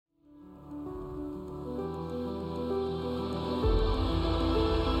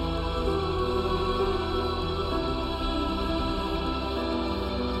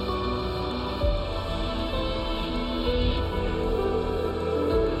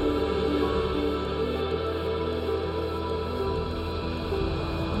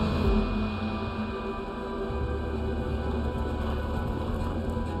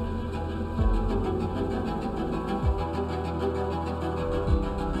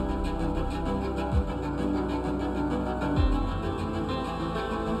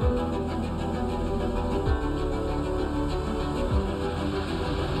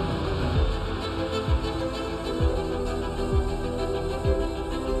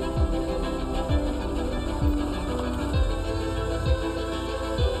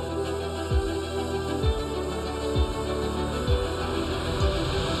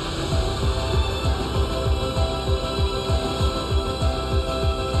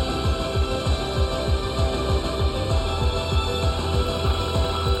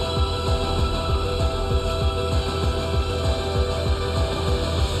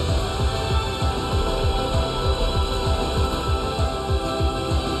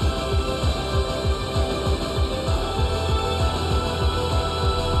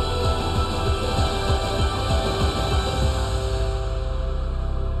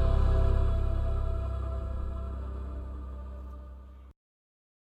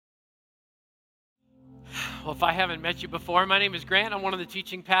Well, if I haven't met you before, my name is Grant. I'm one of the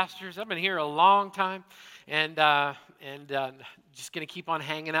teaching pastors. I've been here a long time, and just going to keep on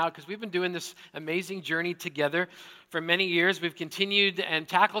hanging out because we've been doing this amazing journey together for many years. We've continued and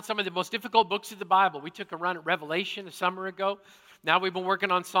tackled some of the most difficult books of the Bible. We took a run at Revelation a summer ago. Now we've been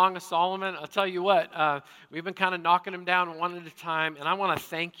working on Song of Solomon. I'll tell you what, we've been kind of knocking them down one at a time, and I want to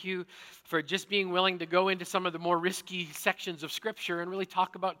thank you for just being willing to go into some of the more risky sections of Scripture and really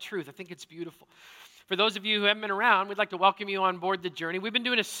talk about truth. I think it's beautiful. For those of you who haven't been around, we'd like to welcome you on board the journey. We've been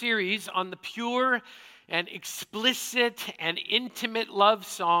doing a series on the pure and explicit and intimate love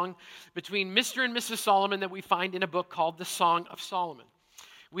song between Mr. and Mrs. Solomon that we find in a book called the Song of Solomon.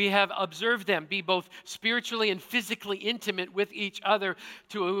 We have observed them be both spiritually and physically intimate with each other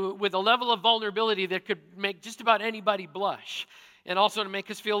with a level of vulnerability that could make just about anybody blush, and also to make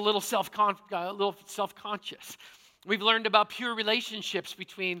us feel a little self-conscious. We've learned about pure relationships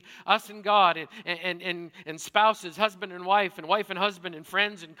between us and God and spouses, husband and wife and husband and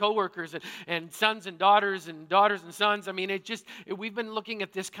friends and coworkers and sons and daughters and sons. I mean, we've been looking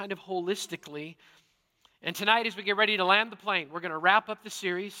at this kind of holistically. And tonight, as we get ready to land the plane, we're going to wrap up the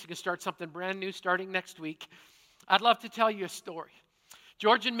series. We're going to start something brand new starting next week. I'd love to tell you a story.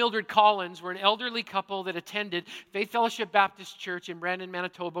 George and Mildred Collins were an elderly couple that attended Faith Fellowship Baptist Church in Brandon,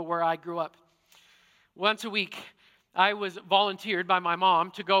 Manitoba, where I grew up. Once a week, I was volunteered by my mom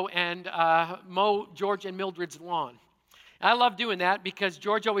to go and mow George and Mildred's lawn. I love doing that because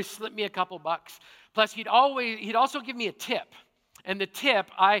George always slipped me a couple bucks. Plus, he'd also give me a tip. And the tip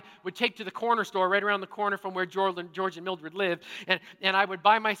I would take to the corner store right around the corner from where George and Mildred lived. And I would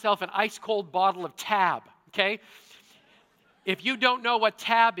buy myself an ice-cold bottle of Tab, okay? If you don't know what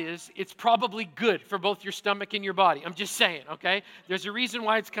Tab is, it's probably good for both your stomach and your body. I'm just saying, okay? There's a reason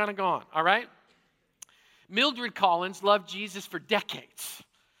why it's kind of gone, all right? Mildred Collins loved Jesus for decades.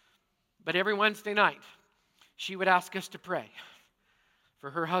 But every Wednesday night, she would ask us to pray for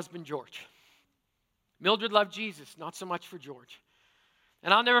her husband, George. Mildred loved Jesus, not so much for George.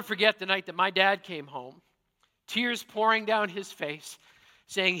 And I'll never forget the night that my dad came home, tears pouring down his face,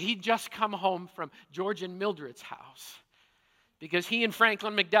 saying he'd just come home from George and Mildred's house because he and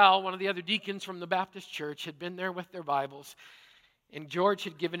Franklin McDowell, one of the other deacons from the Baptist church, had been there with their Bibles, and George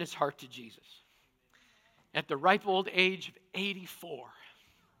had given his heart to Jesus at the ripe old age of 84.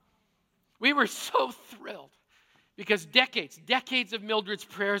 We were so thrilled because decades of Mildred's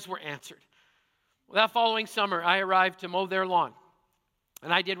prayers were answered. Well, that following summer, I arrived to mow their lawn.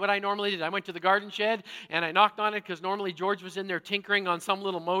 And I did what I normally did. I went to the garden shed and I knocked on it because normally George was in there tinkering on some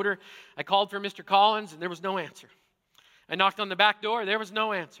little motor. I called for Mr. Collins and there was no answer. I knocked on the back door, there was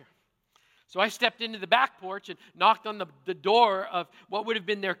no answer. So I stepped into the back porch and knocked on the door of what would have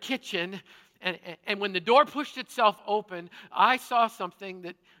been their kitchen. And when the door pushed itself open, I saw something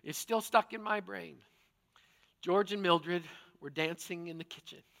that is still stuck in my brain. George and Mildred were dancing in the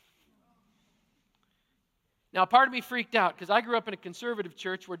kitchen. Now, part of me freaked out because I grew up in a conservative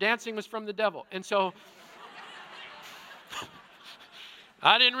church where dancing was from the devil. And so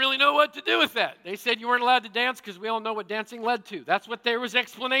I didn't really know what to do with that. They said you weren't allowed to dance because we all know what dancing led to. That's what their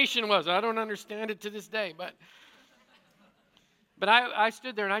explanation was. I don't understand it to this day. But I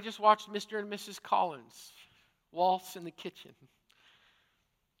stood there and I just watched Mr. and Mrs. Collins waltz in the kitchen.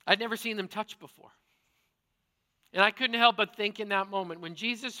 I'd never seen them touch before. And I couldn't help but think in that moment, when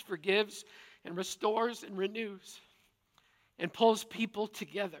Jesus forgives and restores and renews and pulls people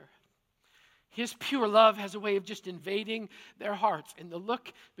together, his pure love has a way of just invading their hearts. And the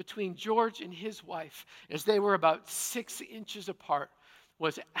look between George and his wife, as they were about 6 inches apart,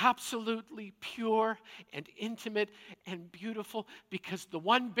 was absolutely pure and intimate and beautiful because the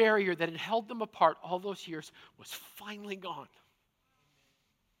one barrier that had held them apart all those years was finally gone.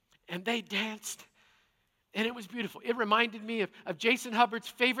 And they danced. And it was beautiful. It reminded me of Jason Hubbard's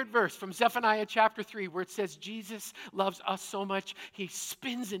favorite verse from Zephaniah chapter 3, where it says, Jesus loves us so much, he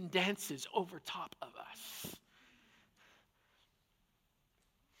spins and dances over top of us.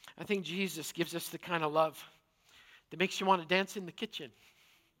 I think Jesus gives us the kind of love that makes you want to dance in the kitchen,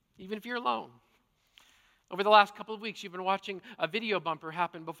 even if you're alone. Over the last couple of weeks, you've been watching a video bumper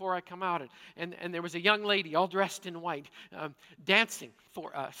happen before I come out. And there was a young lady all dressed in white dancing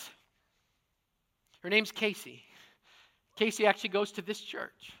for us. Her name's Casey. Casey actually goes to this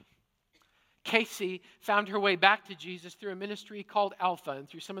church. Casey found her way back to Jesus through a ministry called Alpha, and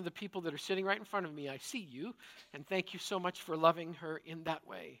through some of the people that are sitting right in front of me. I see you, and thank you so much for loving her in that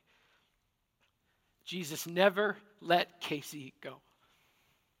way. Jesus never let Casey go.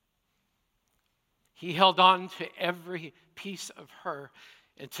 He held on to every piece of her,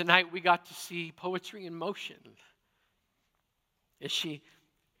 and tonight we got to see poetry in motion as she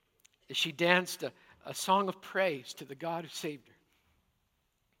danced a song of praise to the God who saved her.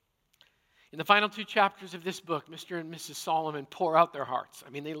 In the final 2 chapters of this book, Mr. and Mrs. Solomon pour out their hearts. I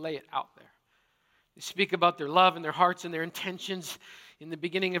mean, they lay it out there. They speak about their love and their hearts and their intentions. In the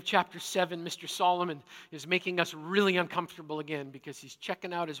beginning of chapter 7, Mr. Solomon is making us really uncomfortable again because he's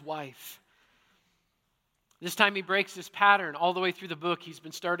checking out his wife. This time he breaks his pattern all the way through the book. He's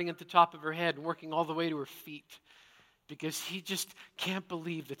been starting at the top of her head and working all the way to her feet because he just can't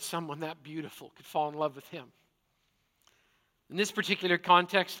believe that someone that beautiful could fall in love with him. In this particular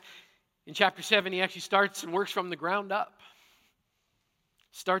context, in chapter 7, he actually starts and works from the ground up.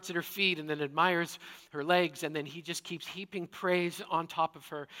 Starts at her feet and then admires her legs, and then he just keeps heaping praise on top of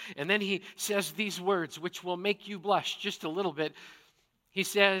her. And then he says these words, which will make you blush just a little bit. He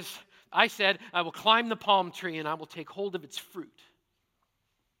says, I said, I will climb the palm tree and I will take hold of its fruit.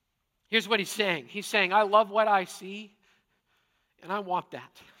 Here's what he's saying. He's saying, I love what I see, and I want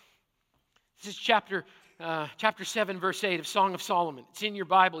that. This is chapter 7, verse 8 of Song of Solomon. It's in your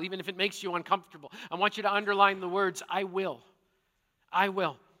Bible, even if it makes you uncomfortable. I want you to underline the words, I will. I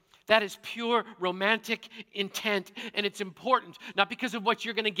will. That is pure romantic intent, and it's important, not because of what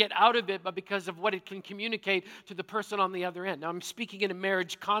you're going to get out of it, but because of what it can communicate to the person on the other end. Now, I'm speaking in a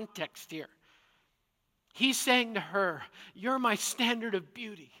marriage context here. He's saying to her, you're my standard of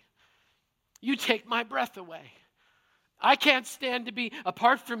beauty. You take my breath away. I can't stand to be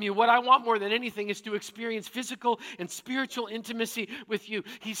apart from you. What I want more than anything is to experience physical and spiritual intimacy with you.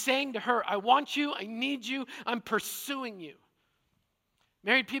 He's saying to her, I want you, I need you, I'm pursuing you.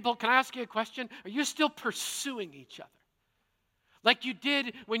 Married people, can I ask you a question? Are you still pursuing each other? Like you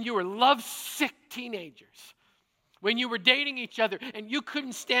did when you were lovesick teenagers, when you were dating each other and you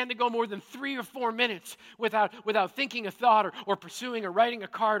couldn't stand to go more than 3 or 4 minutes without thinking a thought or pursuing or writing a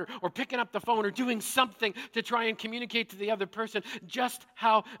card or picking up the phone or doing something to try and communicate to the other person just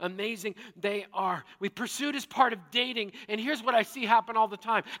how amazing they are. We pursued as part of dating, and here's what I see happen all the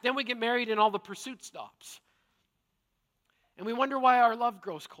time. Then we get married and all the pursuit stops. And we wonder why our love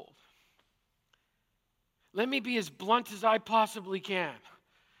grows cold. Let me be as blunt as I possibly can.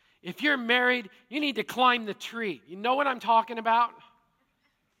 If you're married, you need to climb the tree. You know what I'm talking about?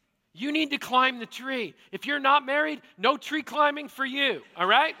 You need to climb the tree. If you're not married, no tree climbing for you, all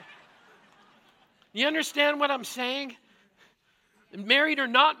right? You understand what I'm saying? Married or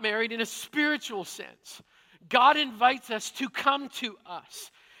not married, in a spiritual sense, God invites us to come to us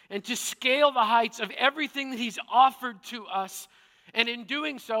and to scale the heights of everything that He's offered to us. And in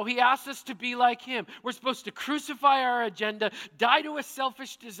doing so, He asks us to be like Him. We're supposed to crucify our agenda, die to a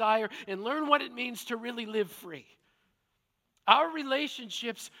selfish desire, and learn what it means to really live free. Our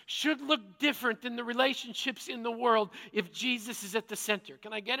relationships should look different than the relationships in the world if Jesus is at the center.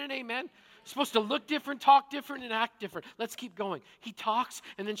 Can I get an amen? We're supposed to look different, talk different, and act different. Let's keep going. He talks,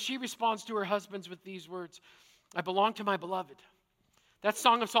 and then she responds to her husbands with these words. I belong to my beloved. That's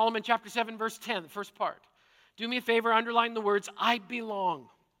Song of Solomon, chapter 7, verse 10, the first part. Do me a favor, underline the words, I belong.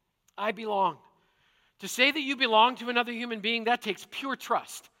 I belong. To say that you belong to another human being, that takes pure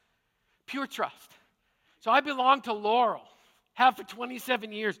trust. Pure trust. So I belong to Laurel. Have for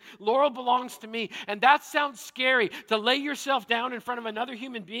 27 years. Laurel belongs to me. And that sounds scary. To lay yourself down in front of another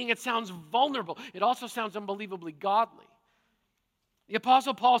human being, it sounds vulnerable. It also sounds unbelievably godly. The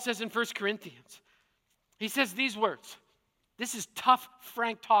Apostle Paul says in 1 Corinthians, he says these words. This is tough,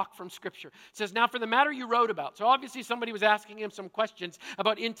 frank talk from Scripture. It says, now for the matter you wrote about. So obviously somebody was asking him some questions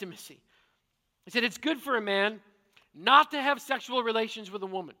about intimacy. He said, it's good for a man not to have sexual relations with a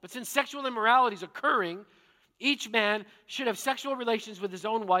woman. But since sexual immorality is occurring, each man should have sexual relations with his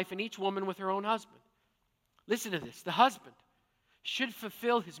own wife and each woman with her own husband. Listen to this. The husband should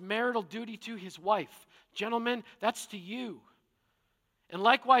fulfill his marital duty to his wife. Gentlemen, that's to you. And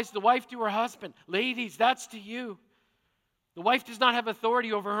likewise, the wife to her husband. Ladies, that's to you. The wife does not have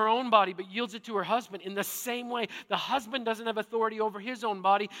authority over her own body, but yields it to her husband. In the same way, the husband doesn't have authority over his own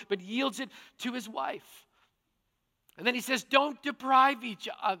body, but yields it to his wife. And then he says, don't deprive each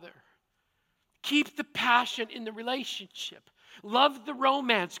other. Keep the passion in the relationship. Love the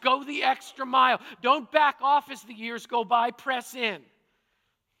romance. Go the extra mile. Don't back off as the years go by. Press in.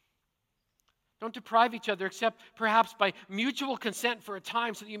 Don't deprive each other except perhaps by mutual consent for a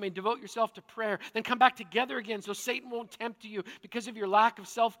time so that you may devote yourself to prayer. Then come back together again so Satan won't tempt you because of your lack of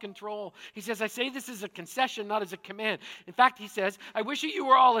self-control. He says, I say this as a concession, not as a command. In fact, he says, I wish that you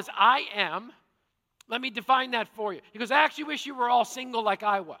were all as I am. Let me define that for you. He goes, I actually wish you were all single like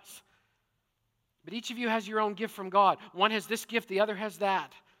I was. But each of you has your own gift from God. One has this gift, the other has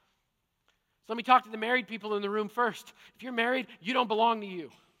that. So let me talk to the married people in the room first. If you're married, you don't belong to you.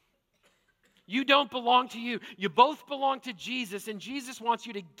 You don't belong to you. You both belong to Jesus, and Jesus wants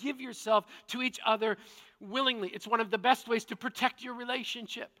you to give yourself to each other willingly. It's one of the best ways to protect your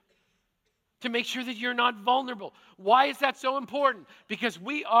relationship, to make sure that you're not vulnerable. Why is that so important? Because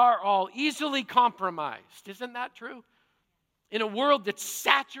we are all easily compromised. Isn't that true? In a world that's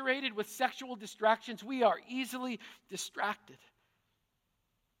saturated with sexual distractions, we are easily distracted.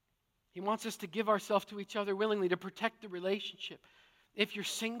 He wants us to give ourselves to each other willingly to protect the relationship. If you're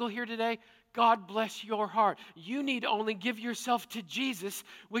single here today, God bless your heart. You need only give yourself to Jesus,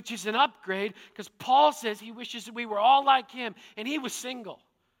 which is an upgrade, because Paul says he wishes that we were all like him, and he was single.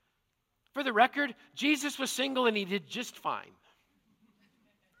 For the record, Jesus was single and he did just fine.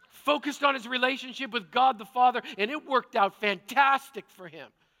 Focused on his relationship with God the Father, and it worked out fantastic for him.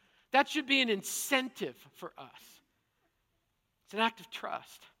 That should be an incentive for us. It's an act of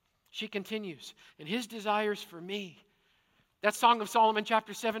trust. She continues, and his desires for me. That's Song of Solomon,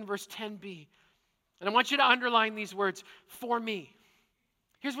 chapter 7, verse 10b. And I want you to underline these words, for me.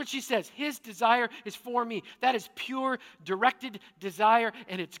 Here's what she says. His desire is for me. That is pure, directed desire,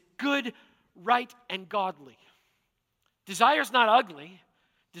 and it's good, right, and godly. Desire's not ugly.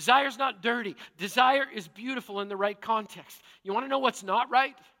 Desire's not dirty. Desire is beautiful in the right context. You want to know what's not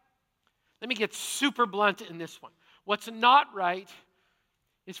right? Let me get super blunt in this one. What's not right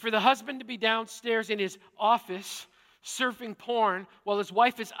is for the husband to be downstairs in his office surfing porn while his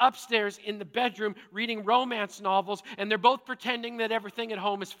wife is upstairs in the bedroom reading romance novels, and they're both pretending that everything at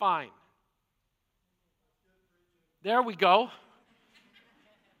home is fine. There we go.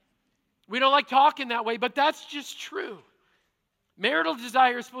 We don't like talking that way, but that's just true. Marital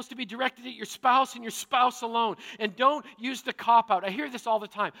desire is supposed to be directed at your spouse and your spouse alone. And don't use the cop-out. I hear this all the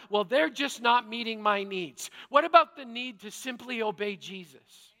time. Well, they're just not meeting my needs. What about the need to simply obey Jesus?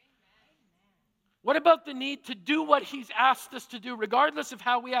 What about the need to do what he's asked us to do, regardless of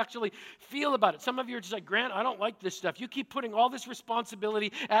how we actually feel about it? Some of you are just like, Grant, I don't like this stuff. You keep putting all this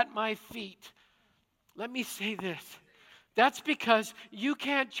responsibility at my feet. Let me say this. That's because you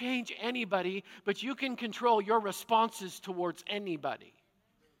can't change anybody, but you can control your responses towards anybody.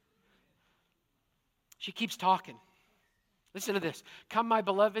 She keeps talking. Listen to this. Come, my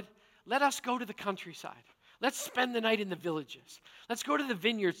beloved, let us go to the countryside. Let's spend the night in the villages. Let's go to the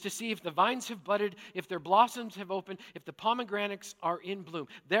vineyards to see if the vines have budded, if their blossoms have opened, if the pomegranates are in bloom.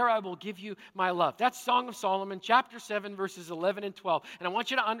 There I will give you my love. That's Song of Solomon, chapter 7, verses 11 and 12. And I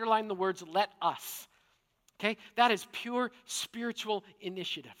want you to underline the words, let us. Okay? That is pure spiritual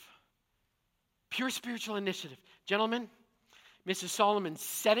initiative. Pure spiritual initiative. Gentlemen, Mrs. Solomon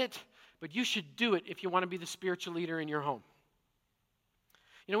said it, but you should do it if you want to be the spiritual leader in your home.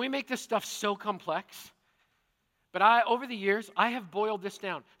 You know, we make this stuff so complex, but over the years, I have boiled this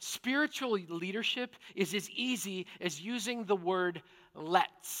down. Spiritual leadership is as easy as using the word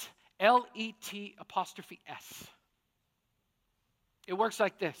let's. L-E-T apostrophe S. It works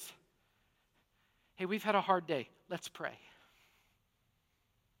like this. Hey, we've had a hard day. Let's pray.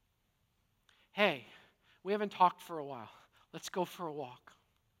 Hey, we haven't talked for a while. Let's go for a walk.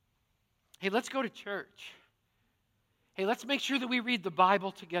 Hey, let's go to church. Hey, let's make sure that we read the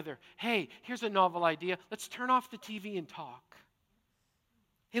Bible together. Hey, here's a novel idea. Let's turn off the TV and talk.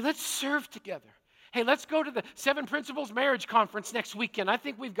 Hey, let's serve together. Hey, let's go to the 7 Principles Marriage Conference next weekend. I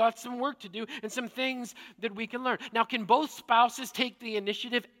think we've got some work to do and some things that we can learn. Now, can both spouses take the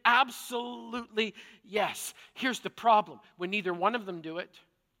initiative? Absolutely yes. Here's the problem. When neither one of them do it,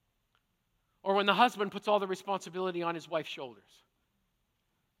 or when the husband puts all the responsibility on his wife's shoulders.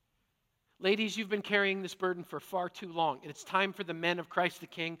 Ladies, you've been carrying this burden for far too long, and it's time for the men of Christ the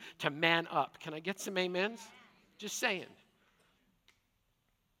King to man up. Can I get some amens? Just saying.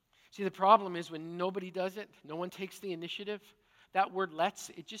 See, the problem is when nobody does it, no one takes the initiative, that word let's,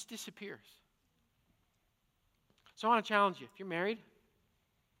 it just disappears. So I want to challenge you. If you're married,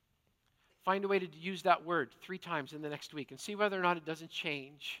 find a way to use that word 3 times in the next week and see whether or not it doesn't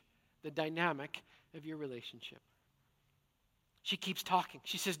change the dynamic of your relationship. She keeps talking.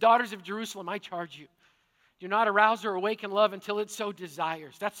 She says, daughters of Jerusalem, I charge you. Do not arouse or awaken love until it so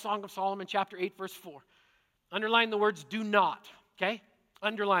desires. That's Song of Solomon, chapter 8, verse 4. Underline the words do not, okay?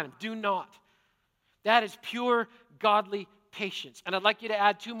 Underline them. Do not. That is pure, godly patience. And I'd like you to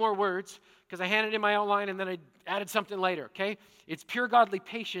add 2 more words because I handed in my outline and then I added something later, okay? It's pure, godly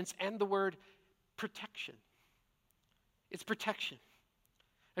patience and the word protection. It's protection.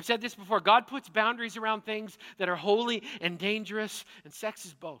 I've said this before. God puts boundaries around things that are holy and dangerous, and sex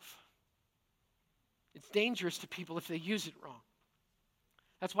is both. It's dangerous to people if they use it wrong.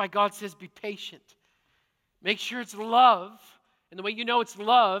 That's why God says be patient. Make sure it's love. And the way you know it's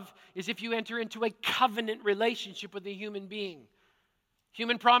love is if you enter into a covenant relationship with a human being.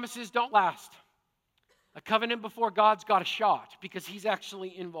 Human promises don't last. A covenant before God's got a shot because he's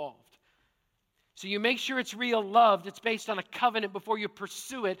actually involved. So you make sure it's real love that's based on a covenant before you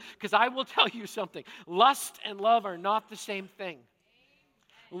pursue it, because I will tell you something. Lust and love are not the same thing.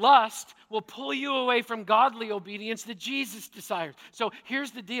 Lust will pull you away from godly obedience that Jesus desires. So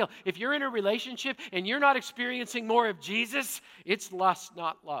here's the deal. If you're in a relationship and you're not experiencing more of Jesus, it's lust,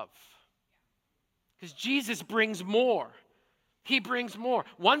 not love. Because Jesus brings more. He brings more.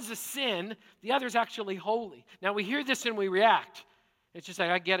 One's a sin, the other's actually holy. Now we hear this and we react. It's just like,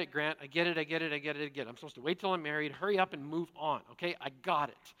 I get it, Grant. I get it. I'm supposed to wait till I'm married, hurry up and move on. Okay, I got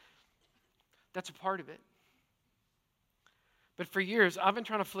it. That's a part of it. But for years, I've been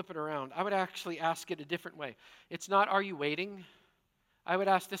trying to flip it around. I would actually ask it a different way. It's not, are you waiting? I would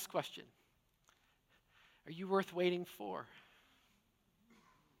ask this question. Are you worth waiting for?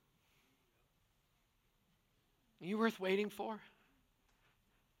 Are you worth waiting for?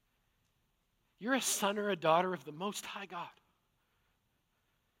 You're a son or a daughter of the Most High God.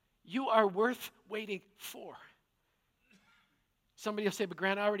 You are worth waiting for. Somebody will say, but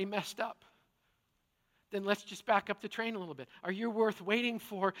Grant, I already messed up. Then let's just back up the train a little bit. Are you worth waiting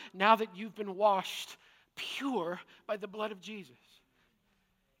for now that you've been washed pure by the blood of Jesus?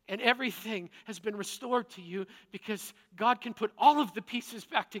 And everything has been restored to you because God can put all of the pieces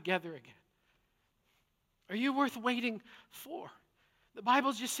back together again. Are you worth waiting for? The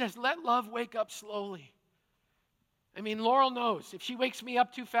Bible just says, let love wake up slowly. I mean, Laurel knows if she wakes me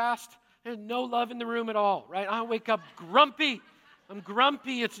up too fast, there's no love in the room at all, right? I wake up grumpy. I'm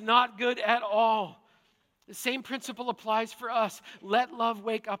grumpy. It's not good at all. The same principle applies for us. Let love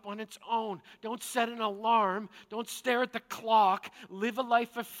wake up on its own. Don't set an alarm. Don't stare at the clock. Live a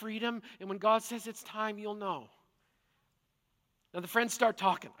life of freedom. And when God says it's time, you'll know. Now the friends start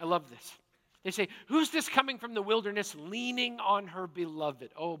talking. I love this. They say, who's this coming from the wilderness leaning on her beloved?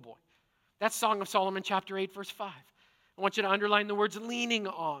 Oh boy. That's Song of Solomon chapter 8 verse 5. I want you to underline the words leaning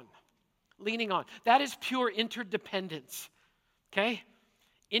on. Leaning on. That is pure interdependence. Okay?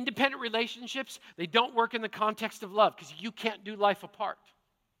 Independent relationships, they don't work in the context of love because you can't do life apart.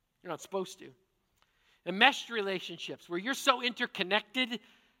 You're not supposed to. And meshed relationships where you're so interconnected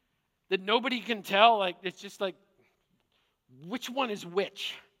that nobody can tell, like it's just like which one is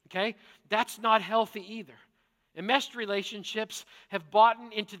which, okay? That's not healthy either. Enmeshed relationships have bought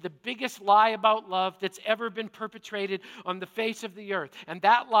into the biggest lie about love that's ever been perpetrated on the face of the earth. And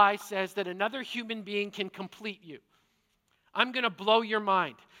that lie says that another human being can complete you. I'm going to blow your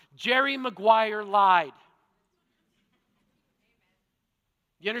mind. Jerry Maguire lied.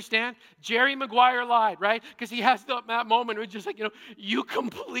 You understand? Jerry Maguire lied, right? Because he has that moment where it's just like, you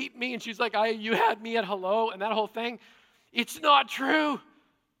complete me. And she's like, you had me at hello and that whole thing. It's not true.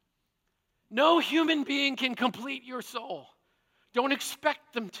 No human being can complete your soul. Don't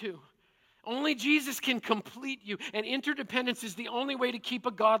expect them to. Only Jesus can complete you. And interdependence is the only way to keep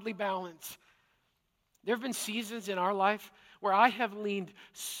a godly balance. There have been seasons in our life where I have leaned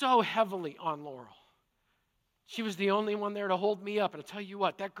so heavily on Laurel. She was the only one there to hold me up. And I'll tell you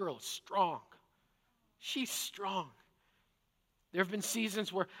what, that girl is strong. She's strong. There have been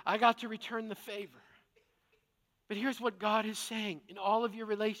seasons where I got to return the favor. But here's what God is saying. In all of your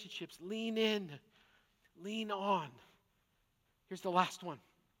relationships, lean in, lean on. Here's the last one.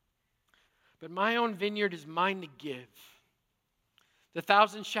 But my own vineyard is mine to give. The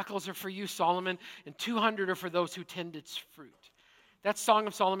 1,000 shekels are for you, Solomon, and 200 are for those who tend its fruit. That's Song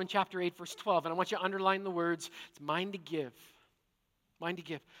of Solomon, chapter 8, verse 12. And I want you to underline the words, it's mine to give. Mine to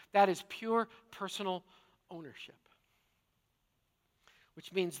give. That is pure personal ownership.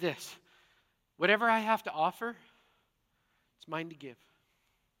 Which means this. Whatever I have to offer, it's mine to give.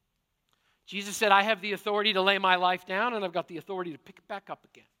 Jesus said, I have the authority to lay my life down, and I've got the authority to pick it back up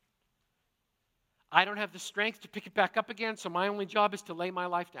again. I don't have the strength to pick it back up again, so my only job is to lay my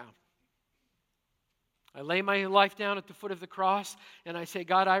life down. I lay my life down at the foot of the cross, and I say,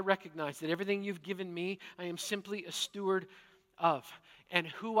 God, I recognize that everything you've given me, I am simply a steward of. And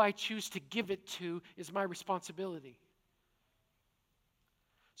who I choose to give it to is my responsibility.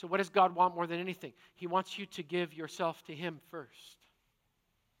 So what does God want more than anything? He wants you to give yourself to Him first.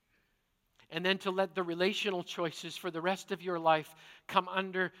 And then to let the relational choices for the rest of your life come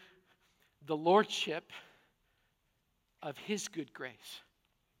under the lordship of His good grace.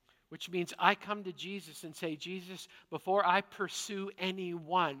 Which means I come to Jesus and say, Jesus, before I pursue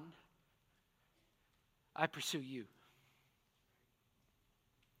anyone, I pursue you.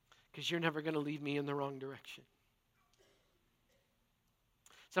 Because you're never going to lead me in the wrong direction.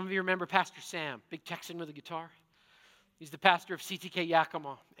 Some of you remember Pastor Sam, big Texan with a guitar. He's the pastor of CTK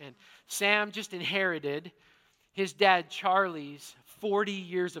Yakima. And Sam just inherited his dad Charlie's 40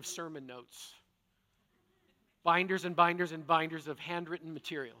 years of sermon notes. Binders and binders and binders of handwritten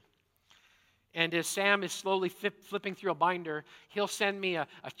material. And as Sam is slowly flipping through a binder, he'll send me a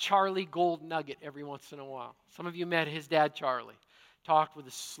Charlie gold nugget every once in a while. Some of you met his dad, Charlie. Talked with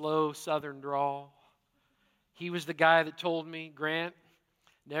a slow southern drawl. He was the guy that told me, Grant,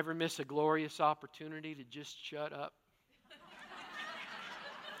 never miss a glorious opportunity to just shut up.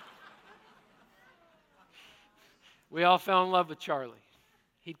 We all fell in love with Charlie.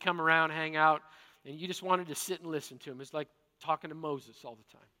 He'd come around, hang out, and you just wanted to sit and listen to him. It's like talking to Moses all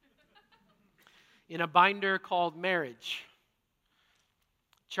the time. In a binder called Marriage,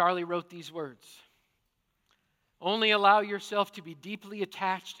 Charlie wrote these words. Only allow yourself to be deeply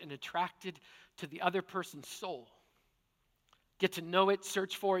attached and attracted to the other person's soul. Get to know it,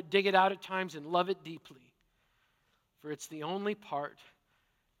 search for it, dig it out at times, and love it deeply. For it's the only part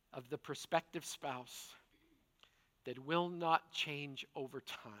of the prospective spouse that will not change over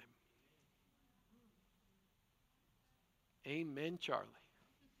time. Amen, Charlie.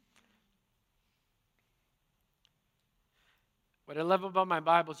 What I love about my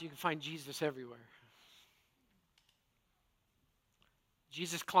Bible is you can find Jesus everywhere.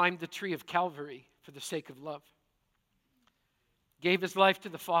 Jesus climbed the tree of Calvary for the sake of love. Gave his life to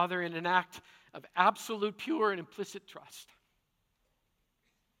the Father in an act of absolute, pure, and implicit trust.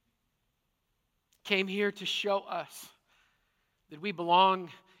 Came here to show us that we belong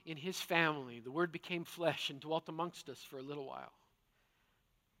in his family. The Word became flesh and dwelt amongst us for a little while.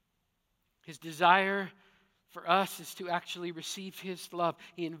 His desire for us is to actually receive his love.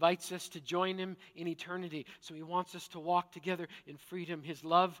 He invites us to join him in eternity. So he wants us to walk together in freedom. His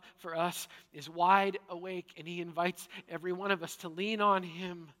love for us is wide awake, and he invites every one of us to lean on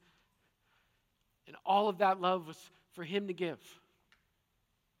him. And all of that love was for him to give.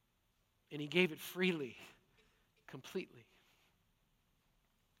 And he gave it freely, completely.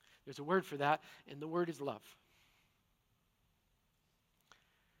 There's a word for that, and the word is love.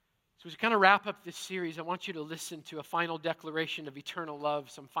 So as we kind of wrap up this series, I want you to listen to a final declaration of eternal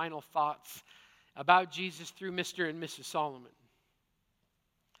love, some final thoughts about Jesus through Mr. and Mrs. Solomon.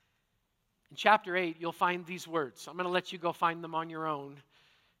 In chapter 8, you'll find these words. I'm going to let you go find them on your own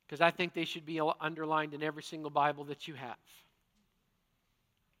because I think they should be underlined in every single Bible that you have.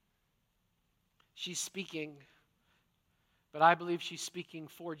 She's speaking, but I believe she's speaking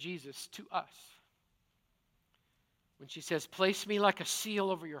for Jesus to us. When she says, place me like a seal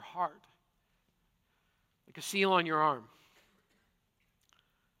over your heart, like a seal on your arm.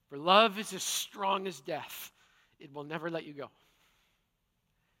 For love is as strong as death. It will never let you go.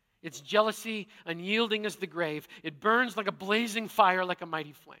 Its jealousy unyielding as the grave. It burns like a blazing fire, like a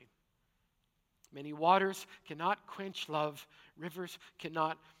mighty flame. Many waters cannot quench love. Rivers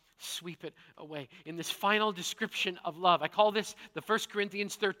cannot sweep it away. In this final description of love, I call this the 1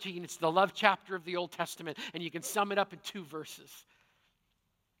 Corinthians 13. It's the love chapter of the Old Testament, and you can sum it up in 2 verses.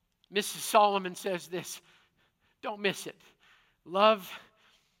 Mrs. Solomon says this, don't miss it. Love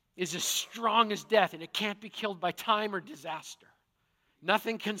is as strong as death, and it can't be killed by time or disaster.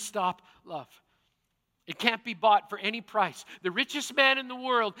 Nothing can stop love. It can't be bought for any price. The richest man in the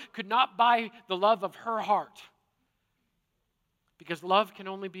world could not buy the love of her heart. Because love can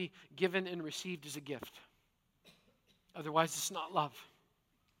only be given and received as a gift. Otherwise, it's not love.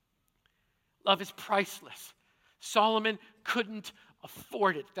 Love is priceless. Solomon couldn't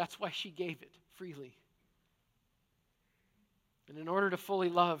afford it. That's why she gave it freely. And in order to fully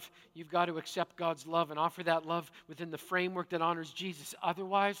love, you've got to accept God's love and offer that love within the framework that honors Jesus.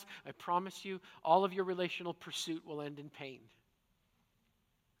 Otherwise, I promise you, all of your relational pursuit will end in pain.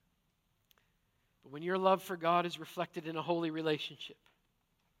 But when your love for God is reflected in a holy relationship,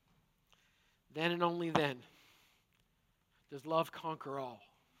 then and only then does love conquer all.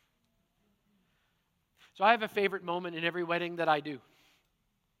 So I have a favorite moment in every wedding that I do.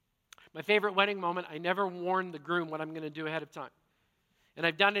 My favorite wedding moment, I never warn the groom what I'm going to do ahead of time. And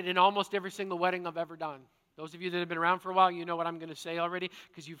I've done it in almost every single wedding I've ever done. Those of you that have been around for a while, you know what I'm going to say already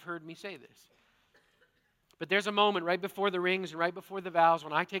because you've heard me say this. But there's a moment right before the rings and right before the vows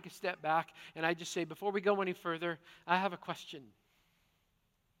when I take a step back and I just say, before we go any further, I have a question.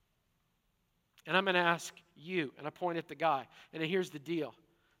 And I'm going to ask you, and I point at the guy. And here's the deal.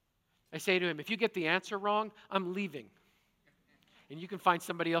 I say to him, if you get the answer wrong, I'm leaving. And you can find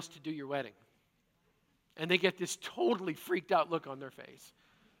somebody else to do your wedding. And they get this totally freaked out look on their face.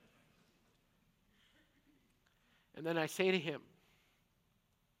 And then I say to him,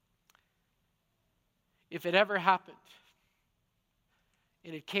 if it ever happened,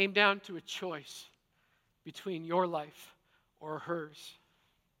 and it came down to a choice between your life or hers,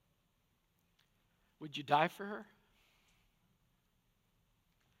 would you die for her?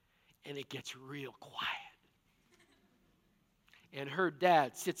 and it gets real quiet. And her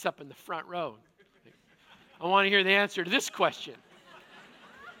dad sits up in the front row. I want to hear the answer to this question.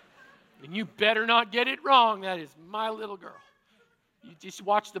 And you better not get it wrong. That is my little girl. You just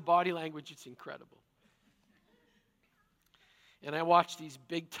watch the body language. It's incredible. And I watch these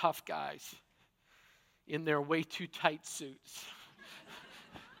big, tough guys in their way too tight suits.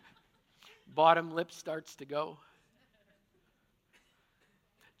 Bottom lip starts to go.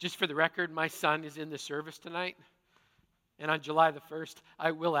 Just for the record, my son is in the service tonight. And on July the 1st,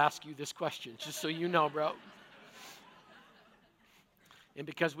 I will ask you this question, just so you know, bro. And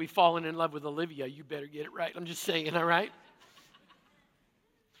because we've fallen in love with Olivia, you better get it right. I'm just saying, all right?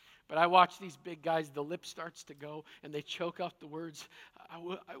 But I watch these big guys, the lip starts to go, and they choke out the words, I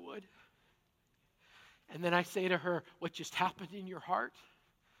would. And then I say to her, what just happened in your heart,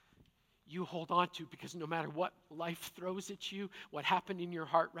 you hold on to, because no matter what life throws at you, what happened in your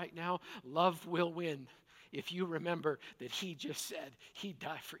heart right now, love will win if you remember that he just said he'd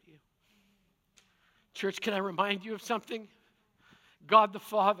die for you. Church, can I remind you of something? God the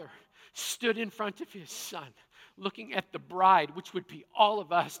Father stood in front of his Son, looking at the bride, which would be all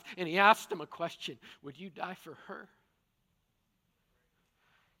of us, and he asked him a question, would you die for her?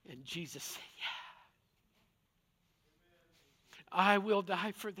 And Jesus said, yeah. I will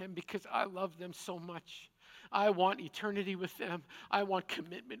die for them because I love them so much. I want eternity with them. I want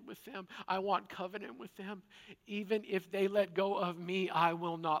commitment with them. I want covenant with them. Even if they let go of me, I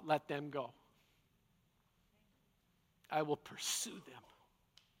will not let them go. I will pursue them.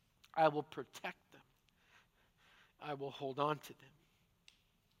 I will protect them. I will hold on to them.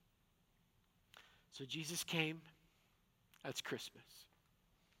 So Jesus came. That's Christmas.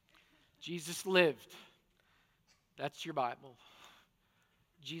 Jesus lived. That's your Bible.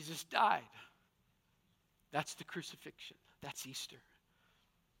 Jesus died. That's the crucifixion. That's Easter.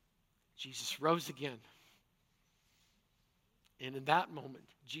 Jesus rose again. And in that moment,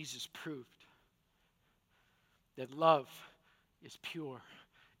 Jesus proved that love is pure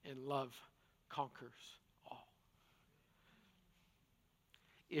and love conquers all.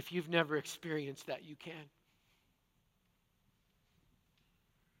 If you've never experienced that, you can.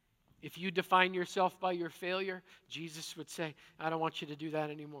 If you define yourself by your failure, Jesus would say, I don't want you to do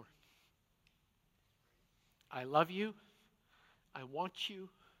that anymore. I love you. I want you.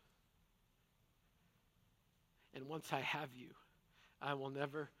 And once I have you, I will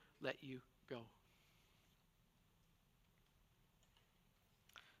never let you go.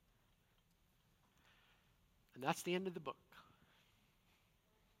 And that's the end of the book.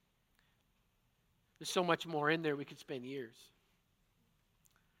 There's so much more in there, we could spend years.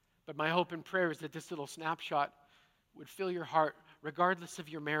 But my hope and prayer is that this little snapshot would fill your heart regardless of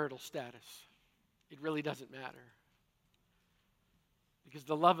your marital status. It really doesn't matter. Because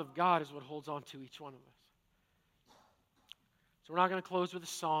the love of God is what holds on to each one of us. So we're not going to close with a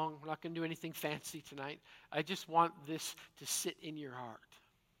song. We're not going to do anything fancy tonight. I just want this to sit in your heart.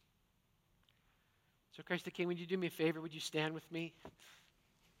 So Christ the King, would you do me a favor? Would you stand with me?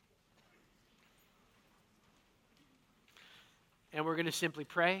 And we're going to simply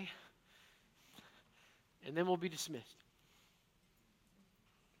pray. And then we'll be dismissed.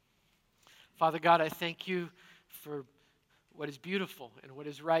 Father God, I thank you for what is beautiful and what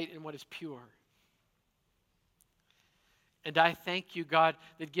is right and what is pure. And I thank you, God,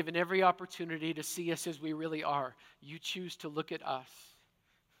 that given every opportunity to see us as we really are, you choose to look at us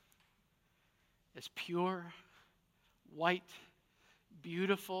as pure, white,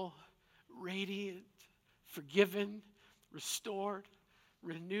 beautiful, radiant, forgiven, restored,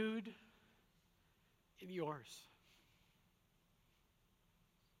 renewed in yours.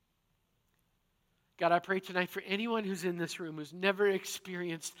 God, I pray tonight for anyone who's in this room who's never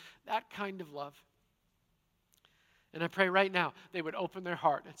experienced that kind of love. And I pray right now they would open their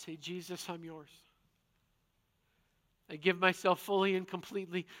heart and say, Jesus, I'm yours. I give myself fully and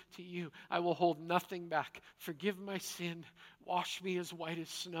completely to you. I will hold nothing back. Forgive my sin. Wash me as white as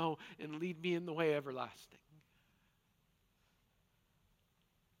snow and lead me in the way everlasting.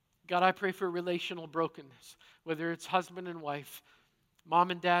 God, I pray for relational brokenness, whether it's husband and wife,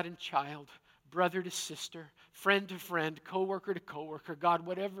 mom and dad and child, brother to sister, friend to friend, coworker to coworker. God,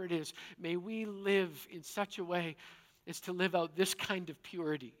 whatever it is, may we live in such a way as to live out this kind of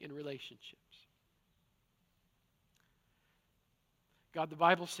purity in relationships. God, the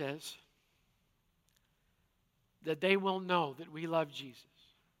Bible says that they will know that we love Jesus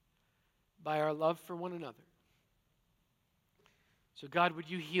by our love for one another. So God, would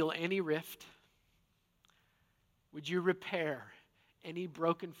you heal any rift? Would you repair any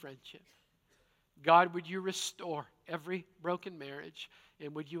broken friendship? God, would you restore every broken marriage?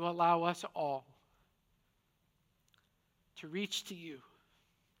 And would you allow us all to reach to you,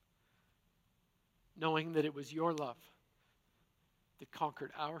 knowing that it was your love that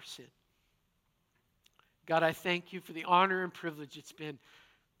conquered our sin. God, I thank you for the honor and privilege it's been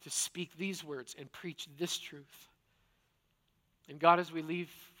to speak these words and preach this truth. And God, as we leave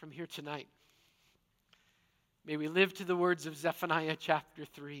from here tonight, may we live to the words of Zephaniah chapter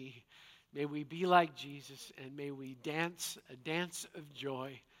 3. May we be like Jesus, and may we dance a dance of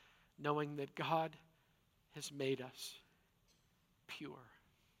joy, knowing that God has made us pure.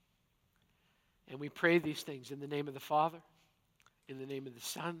 And we pray these things in the name of the Father, in the name of the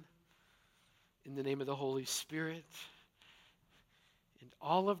Son, in the name of the Holy Spirit, and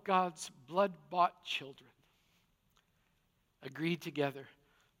all of God's blood-bought children agreed together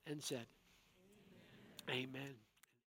and said, Amen. Amen.